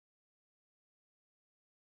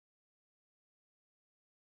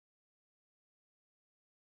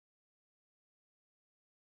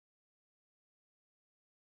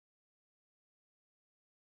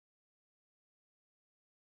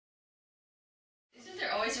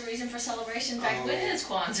always a reason for celebration. In fact, when is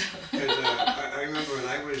Kwanzaa? I remember when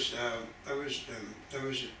I was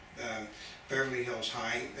Beverly Hills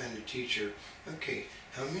High, and the teacher, okay,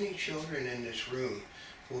 how many children in this room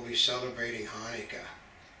will be celebrating Hanukkah?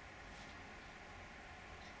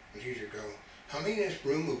 The teacher go, how many in this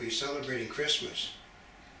room will be celebrating Christmas?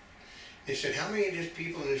 They said, how many of these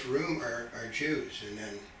people in this room are Jews? And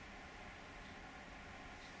then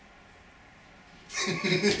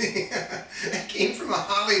it came from a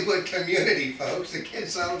Hollywood community, folks. The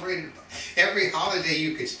kids celebrated every holiday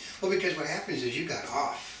you could. Well, because what happens is you got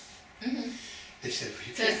off. Mm-hmm. They said,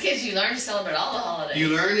 so as kids, you learn to celebrate all the holidays. You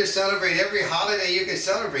learn to celebrate every holiday you could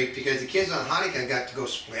celebrate, because the kids on Hanukkah got to go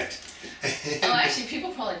split. Oh, actually,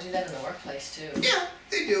 people probably do that in the workplace too. Yeah,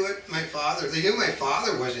 they do it. They knew my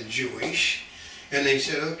father wasn't Jewish, and they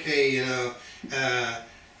said, okay,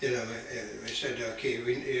 they said,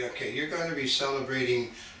 okay, you're going to be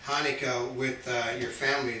celebrating Hanukkah with your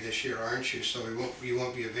family this year, aren't you? So you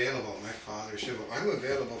won't be available. My father said, well, I'm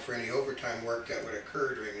available for any overtime work that would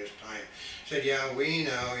occur during this time. I said, yeah, we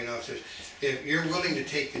know, if you're willing to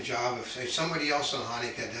take the job, if somebody else on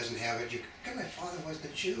Hanukkah doesn't have it, because my father wasn't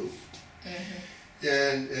a Jew. Mm-hmm.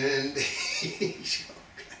 And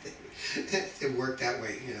it worked that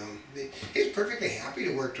way, He was perfectly happy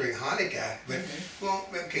to work during Hanukkah, but, well,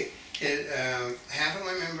 okay, half of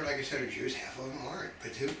my members, like I said, are Jews, half of them aren't.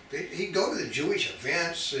 But he'd go to the Jewish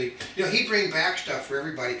events. He'd bring back stuff for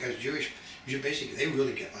everybody, because basically, they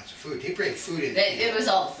really get lots of food. He'd bring food in. It was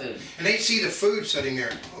all the food. And they'd see the food sitting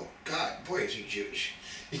there. Oh, God, boy, is he Jewish.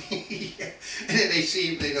 Yeah. And then they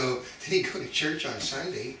see, then he'd go to church on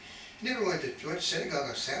Sunday. He never went to synagogue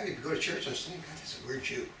on Saturday, but go to church on Sunday. God, that's a weird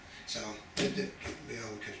Jew. So, because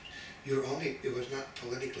it was not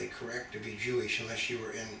politically correct to be Jewish unless you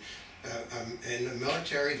were in the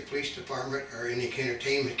military, the police department, or in the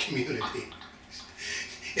entertainment community.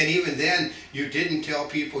 And even then, you didn't tell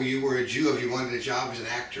people you were a Jew if you wanted a job as an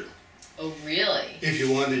actor. Oh, really? If you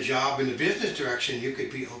wanted a job in the business direction, you could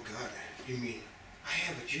be, oh God, you mean, I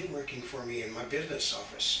have a Jew working for me in my business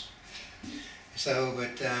office. So,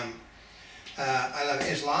 but I love it.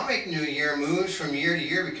 Islamic New Year moves from year to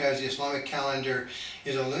year because the Islamic calendar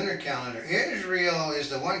is a lunar calendar. Israel is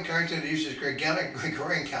the one country that uses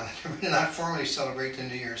Gregorian calendar, but did not formally celebrate the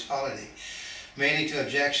New Year's holiday, mainly to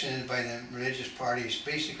objections by the religious parties.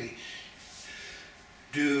 Basically,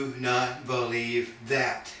 do not believe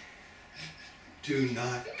that. Do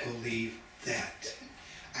not believe that.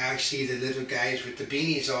 I see the little guys with the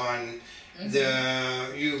beanies on.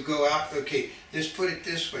 Mm-hmm. You go out. Okay, let's put it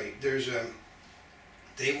this way.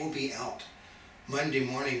 They will be out Monday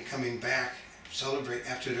morning, coming back celebrate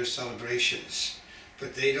after their celebrations,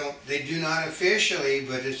 but they do not officially.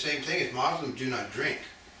 But the same thing as Muslims do not drink.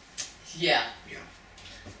 Yeah. Yeah.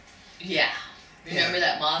 Yeah. Remember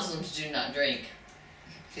that Muslims do not drink.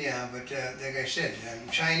 Yeah, but like I said,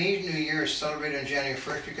 Chinese New Year is celebrated on January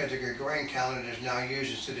 1st because the Gregorian calendar is now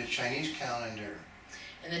used instead of the Chinese calendar.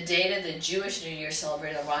 And the date of the Jewish New Year is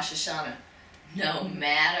celebrated on Rosh Hashanah, no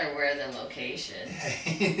matter where the location.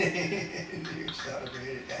 You're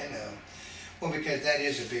celebrated, I know. Well, because that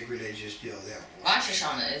is a big religious deal there. Rosh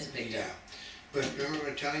Hashanah is a big deal. Yeah. But remember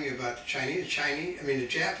I'm telling you about the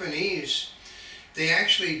Japanese, they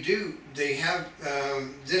actually do, they have,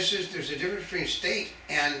 there's a difference between state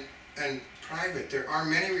and private. There are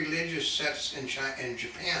many religious sects in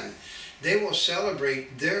Japan. They will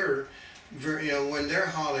celebrate their, when their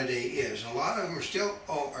holiday is. A lot of them are still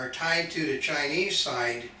are tied to the Chinese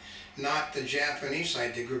side, not the Japanese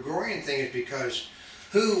side. The Gregorian thing is because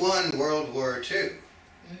who won World War II?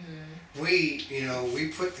 Mm-hmm. We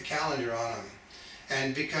put the calendar on them.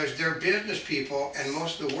 And because they're business people, and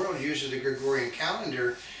most of the world uses the Gregorian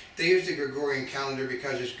calendar, they use the Gregorian calendar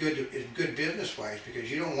because it's good business-wise, because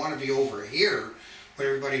you don't want to be over here when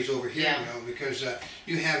everybody's over here, yeah. Because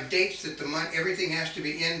you have dates that everything has to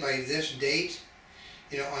be in by this date,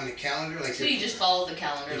 on the calendar. Like so you just follow the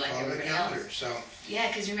calendar like everybody else. So yeah,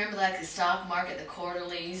 because you remember like the stock market, the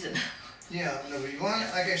quarterlies, and yeah, no, but you want,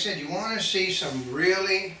 like I said, you want to see some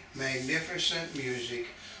really magnificent music.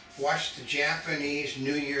 Watch the Japanese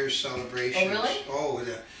New Year's celebrations. Oh, really? Oh,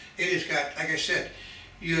 it has got, like I said,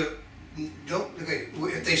 you don't,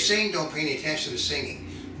 if they sing, don't pay any attention to the singing.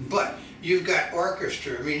 But you've got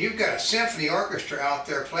orchestra. I mean, you've got a symphony orchestra out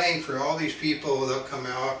there playing for all these people. They'll come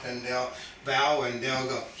out and they'll bow and they'll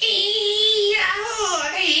go,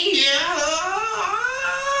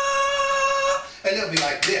 and they'll be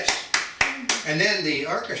like this. And then the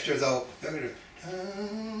orchestra, though, they're going to,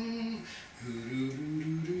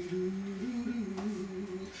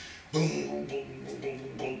 boom, boom, boom, boom,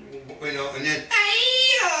 boom, boom, and then,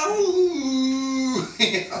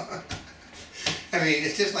 You know? I mean,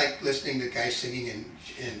 it's just like listening to guys singing in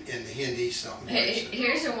the Hindi song.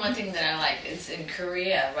 Here's the one thing that I like. It's in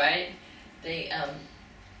Korea, right? They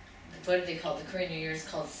what do they call it? The Korean New Year is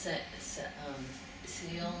called Seonal.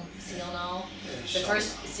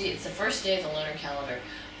 It's the first day of the lunar calendar,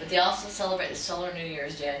 but they also celebrate the Solar New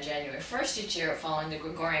Year's Day on January 1st each year, following the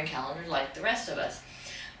Gregorian calendar, like the rest of us.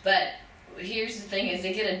 But here's the thing: is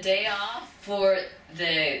they get a day off for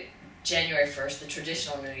the January 1st, the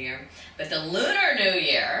traditional New Year, but the Lunar New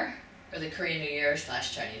Year, or the Korean New Year /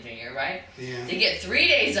 Chinese New Year, right? Yeah. They get 3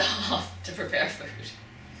 days off to prepare food.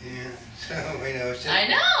 Yeah. So I know. I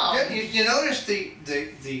know. You notice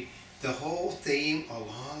the whole theme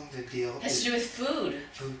along the deal Has to do with food.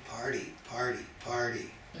 Food, party.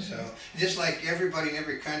 So just like everybody in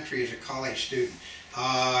every country is a college student,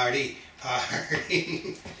 party.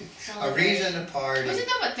 A reason to party. Wasn't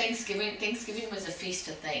that what Thanksgiving? Thanksgiving was a feast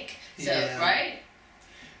to thank. So Yeah. right.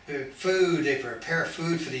 Food, they prepare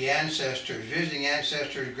food for the ancestors, visiting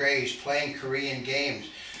ancestors' graves, playing Korean games.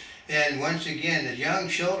 And once again, the young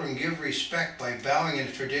children give respect by bowing in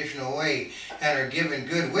a traditional way and are given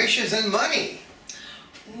good wishes and money.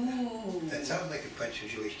 Ooh. That sounds like a bunch of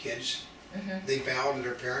Jewish kids. Mm-hmm. They bow to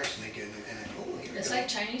their parents and they get It's like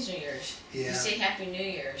Chinese New Year's. Yeah. You say Happy New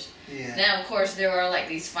Year's. Yeah. Now, of course, there are like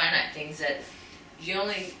these finite things that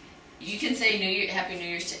you can say Happy New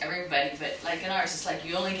Year's to everybody, but like in ours, it's like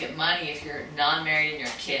you only get money if you're non-married and you're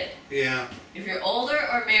a kid. Yeah. If you're older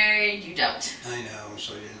or married, you don't. I know.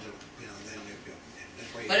 So you end up, then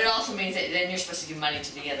that's why. But it also means that then you're supposed to give money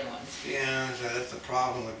to the other ones. Yeah. So that's the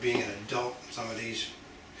problem with being an adult in some of these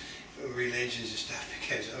religions and stuff,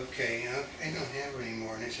 because I don't have it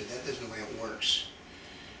anymore, and they said that isn't the way it works.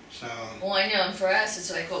 So. Well, I know, and for us, it's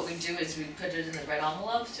like what we do is we put it in the red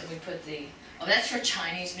envelopes, and we put that's for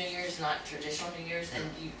Chinese New Year's, not traditional New Year's, and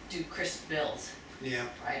you do crisp bills. Yeah.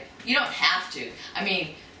 Right? You don't have to. I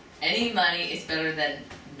mean, any money is better than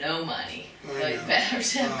no money. But it's better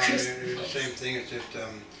to have crisp bills. The same thing. It's just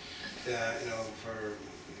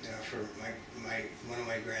for one of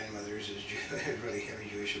my grandmothers is really heavy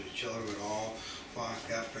Jewish, and the children would all walk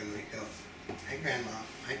up and we'd go, "Hi, Grandma.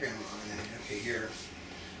 Hi, Grandma." And then, okay, here.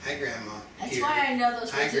 "Hi, Grandma." That's here. why I know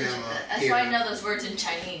those "Hi, words. Grandma." That's here. why I know those words in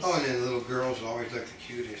Chinese. Oh, and then the little girls would always look the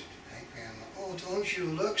cutest. "Hi, Grandma." "Oh, don't you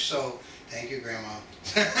look so?" "Thank you, Grandma."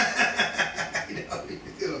 The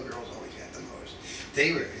little girls always got the most.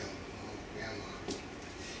 They were, "Oh,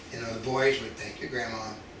 Grandma." The boys would, "Thank you,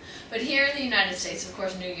 Grandma." But here in the United States, of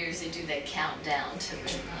course, New Year's, they do that countdown to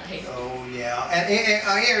midnight. Oh, yeah. And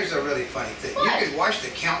here's a really funny thing. What? You could watch the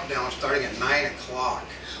countdown starting at 9 o'clock.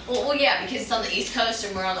 Well, yeah, because it's on the East Coast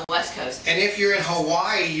and we're on the West Coast. And if you're in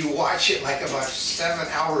Hawaii, you watch it like about 7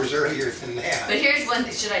 hours earlier than that. But here's one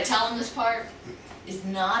thing. Should I tell them this part? Is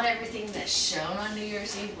not everything that's shown on New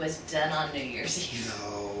Year's Eve was done on New Year's Eve.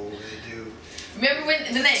 No, they do. Remember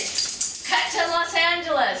when they cut to Los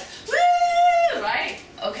Angeles? Woo! Right?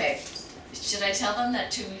 Okay. Should I tell them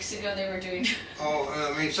that 2 weeks ago they were doing... Oh,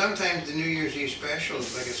 I mean, sometimes the New Year's Eve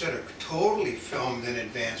specials, like I said, are totally filmed in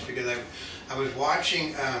advance, because I was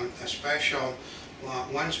watching a special,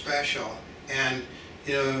 one special, and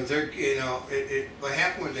what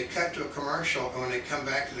happened was they cut to a commercial, and when they come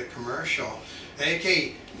back to the commercial, the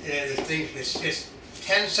thing it's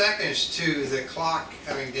 10 seconds to the clock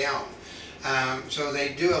coming down. So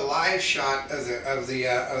they do a live shot of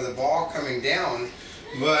the ball coming down,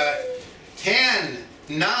 but 10,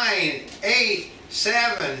 9, 8,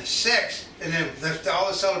 7, 6, and then all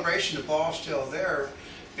the celebration, the ball's still there,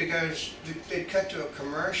 because they cut to a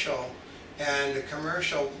commercial, and the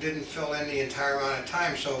commercial didn't fill in the entire amount of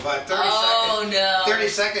time. So about 30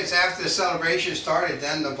 seconds after the celebration started,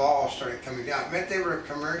 then the ball started coming down. It meant they were a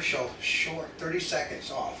commercial short, 30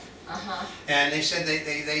 seconds off. And they said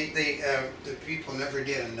the people never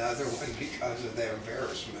did another one because of their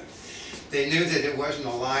embarrassment. They knew that it wasn't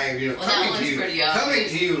alive, coming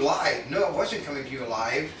to you live. No, it wasn't coming to you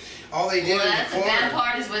live. All they did. Well, that's the bad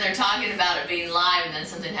part, is when they're talking about it being live and then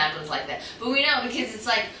something happens like that. But we know, because it's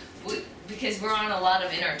like, because we're on a lot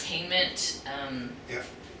of entertainment. Yeah. What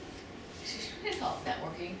do you call it?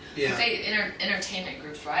 Networking. Yeah. Okay, entertainment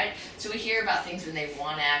groups, right? So we hear about things when they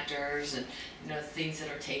want actors, and things that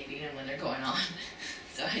are taping and when they're going on.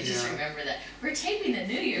 So I just remember that we're taping the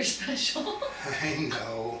New Year special. I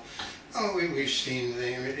know. Oh, we've seen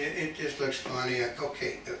them. It just looks funny. Like,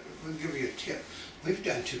 okay, we'll give you a tip. We've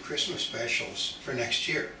done 2 Christmas specials for next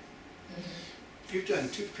year. You've done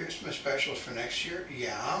 2 Christmas specials for next year?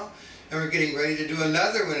 Yeah. and we're getting ready to do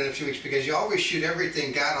another one in a few weeks because you always shoot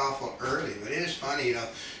everything god awful early. But it is funny, you know.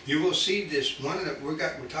 You will see this one of the we're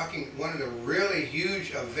talking one of the really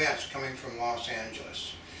huge events coming from Los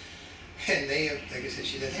Angeles, and they like I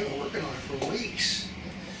said, they were working on it for weeks,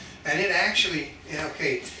 and it actually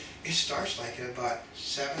okay. It starts like at about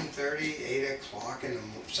 7:30, 8 o'clock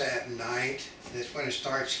at night. That's when it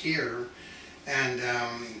starts here, and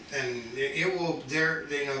it will there.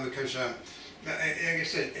 You know, because like I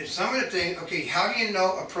said, it's some of the things. Okay, how do you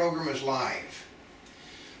know a program is live?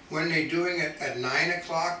 When they're doing it at 9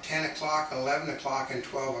 o'clock, 10 o'clock, 11 o'clock, and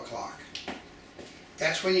 12 o'clock.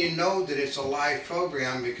 That's when you know that it's a live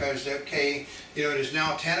program because okay, you know, it is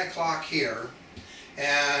now 10 o'clock here.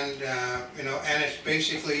 And you know, and it's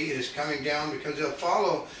basically it is coming down because they'll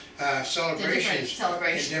follow celebrations,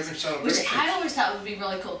 different celebrations, which I always thought would be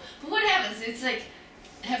really cool. But what happens? It's like,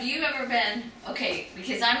 have you ever been? Okay,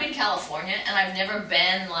 because I'm in California and I've never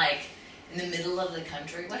been like in the middle of the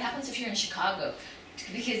country. What happens if you're in Chicago?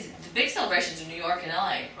 Because the big celebrations are New York and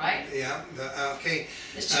LA, right? Yeah. Okay.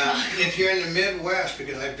 If you're in the Midwest,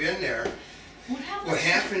 because I've been there, what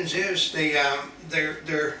happens is they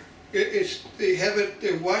they're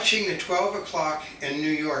watching the 12 o'clock in New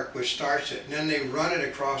York, which starts it, and then they run it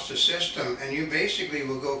across the system, and you basically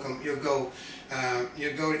will you'll go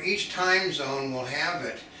to each time zone will have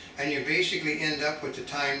it, and you basically end up with the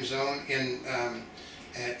time zone in.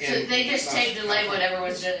 So they just delay whatever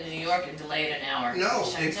was done in New York and delay it an hour. No,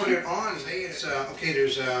 they put it on. Okay,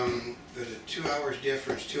 there's a 2 hours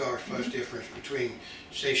difference, 2 hours plus difference between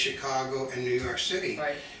say Chicago and New York City.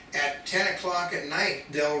 Right. At 10 o'clock at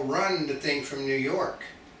night, they'll run the thing from New York.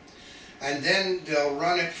 And then they'll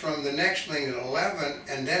run it from the next thing at 11,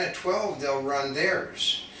 and then at 12 they'll run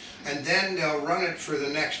theirs. And then they'll run it for the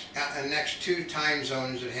next two time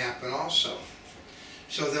zones that happen also.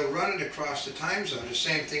 So they'll run it across the time zone, the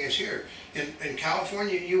same thing as here. In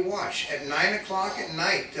California, you watch, at 9 o'clock at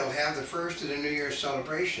night, they'll have the first of the New Year's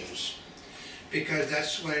celebrations. Because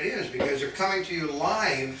that's what it is, because they're coming to you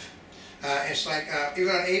live. It's like,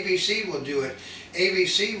 even on ABC will do it.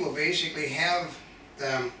 ABC will basically have,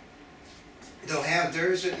 they'll have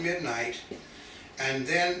theirs at midnight, and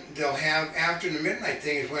then they'll have, after the midnight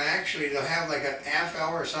thing is when actually they'll have like a half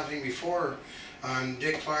hour or something before on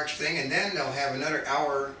Dick Clark's thing, and then they'll have another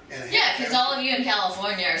hour and a half. Yeah, because all of you in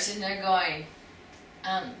California are sitting there going,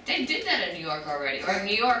 they did that in New York already. Or in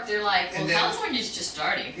New York, they're like, well, California's just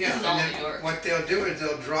starting. Yeah, this is all New York. What they'll do is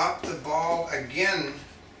they'll drop the ball again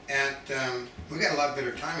at, we got a lot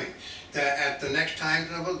better timing, at the next time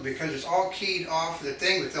level, because it's all keyed off the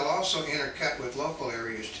thing, but they'll also intercut with local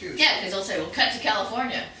areas too. Yeah, because they'll say, we'll cut to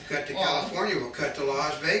California. Cut to California, we'll cut to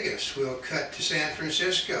Las Vegas, we'll cut to San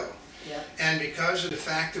Francisco. Yep. And because of the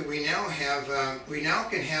fact that we now have, we now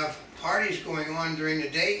can have parties going on during the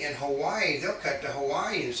day in Hawaii, they'll cut to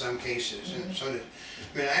Hawaii in some cases. Mm-hmm. And so that,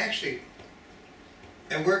 I mean,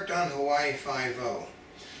 I worked on Hawaii 5-0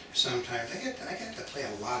 sometimes. I got to play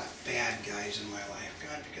a lot of bad guys in my life,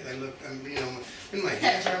 God, because I look, you know, in my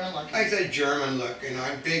that German looking. I got German look, you know,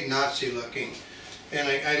 I'm big Nazi looking. And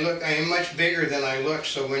I am much bigger than I look,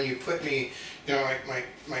 so when you put me, you know, like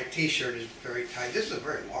my t-shirt is very tight. This is a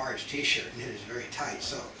very large t-shirt, and it is very tight.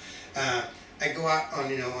 So I go out on,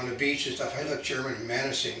 you know, on the beach and stuff. I look German and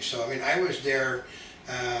menacing. So I mean, I was there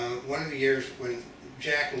one of the years when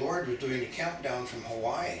Jack Lord was doing the countdown from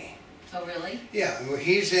Hawaii. Oh, really? Yeah,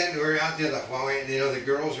 we're out there, the Hawaii, you know, the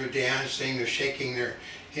girls are dancing, they're shaking their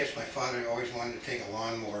hips. My father always wanted to take a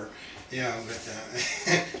lawnmower. You know,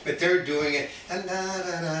 but they're doing it.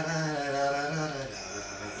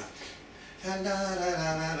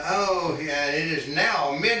 Oh, yeah, it is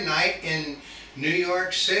now midnight in New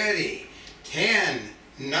York City. 10,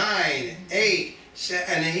 9, 8,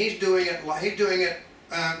 7, and he's doing it. He's doing it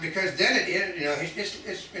because then it is. You know,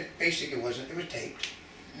 it basically wasn't. It was taped,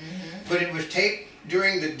 but it was taped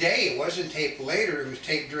during the day. It wasn't taped later. It was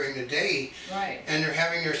taped during the day. Right. And they're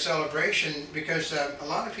having their celebration because a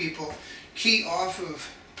lot of people key off of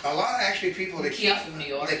people that key off of New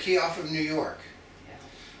York. They key off of New York.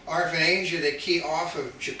 Yeah. Or if in Asia they key off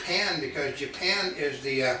of Japan because Japan is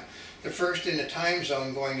the first in the time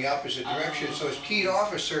zone going the opposite direction, so it's keyed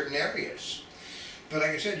off of certain areas. But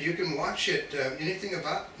like I said, you can watch it. Anything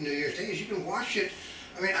about New Year's Day is you can watch it.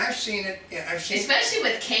 I mean, I've seen it. Especially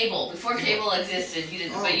with cable. Before cable existed, you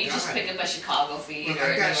didn't. But you just pick up a Chicago feed or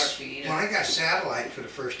a New York feed. When I got satellite for the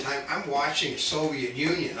first time, I'm watching Soviet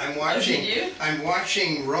Union. I'm watching. I'm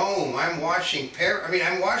watching Rome. I'm watching Paris. I mean,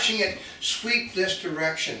 I'm watching it sweep this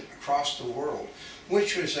direction across the world,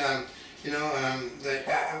 which was, you know,